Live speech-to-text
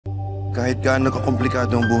Kahit gaano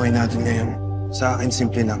kakomplikado ang buhay natin ngayon, sa akin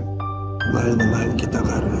simple lang. Mahal na mahal kita,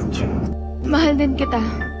 Carlos. Mahal din kita.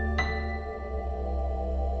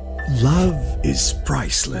 Love is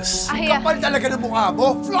priceless. Kapal talaga ng mukha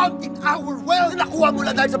mo! Flaunting our wealth! Nakuha mo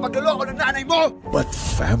lang dahil sa pagloloko ng nanay mo! But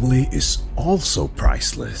family is also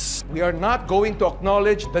priceless. We are not going to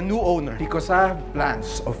acknowledge the new owner because I have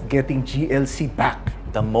plans of getting GLC back.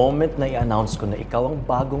 The moment na i-announce ko na ikaw ang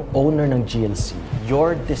bagong owner ng GLC,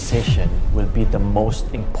 your decision will be the most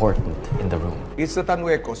important in the room. It's the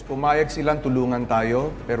Tanuecos. Pumayag silang tulungan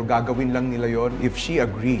tayo, pero gagawin lang nila yon if she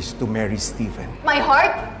agrees to marry Stephen. My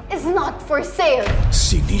heart is not for sale.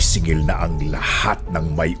 Sinisingil na ang lahat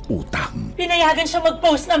ng may utang. Pinayagan siya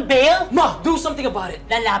mag-post ng bail? Ma, do something about it!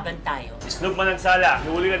 Lalaban tayo. Snoop man ang sala.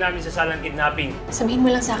 Nahuli ka namin sa salang kidnapping. Sabihin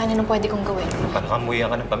mo lang sa akin anong pwede kong gawin.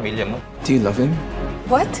 Pakamuyan ka ng pamilya mo. Do you love him?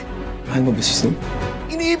 What? Mahal mo ba si Snoop?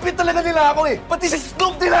 Iniipit talaga nila ako eh! Pati si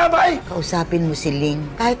Snoop dinamay! Kausapin mo si Ling.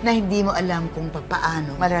 Kahit na hindi mo alam kung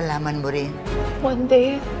paano, malalaman mo rin. One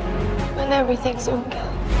day, when everything's okay,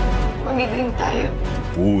 magiging tayo.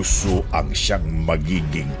 Puso ang siyang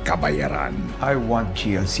magiging kabayaran. I want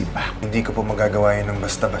GLC back. Hindi ko po magagawa yun ng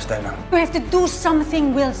basta-basta lang. We have to do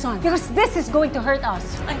something, Wilson, because this is going to hurt us.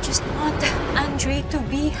 I just want Andre to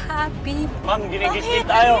be happy. Ma'am, ginigit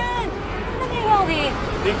tayo. Ano nangyayari?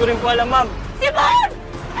 Hindi ko rin po alam, ma'am. Simon!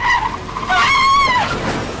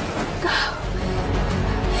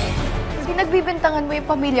 Pinagbibintangan mo yung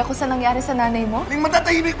pamilya ko sa nangyari sa nanay mo? Ling,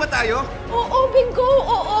 matatahimik ba tayo? Oo, Bingo!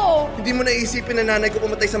 Oo! Hindi mo naisipin na nanay ko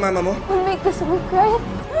pumatay sa mama mo? We'll make this work, right?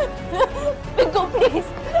 Bingo, please!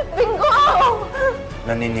 Bingo!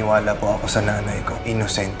 Naniniwala po ako sa nanay ko.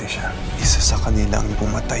 Inosente siya. Isa sa kanila ang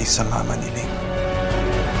pumatay sa mama ni Ling.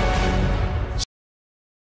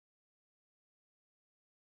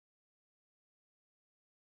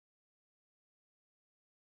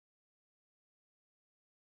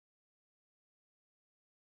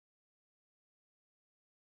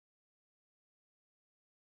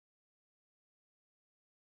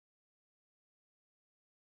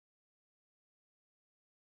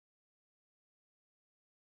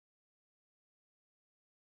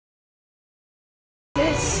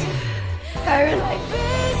 Caroline.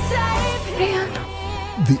 Mariano.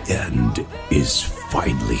 The end is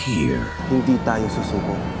finally here. Hindi tayo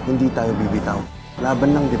susuko. Hindi tayo bibitaw.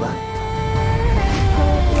 Laban lang, di ba?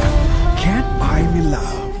 Can't Buy Me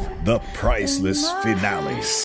Love, the Priceless Finale.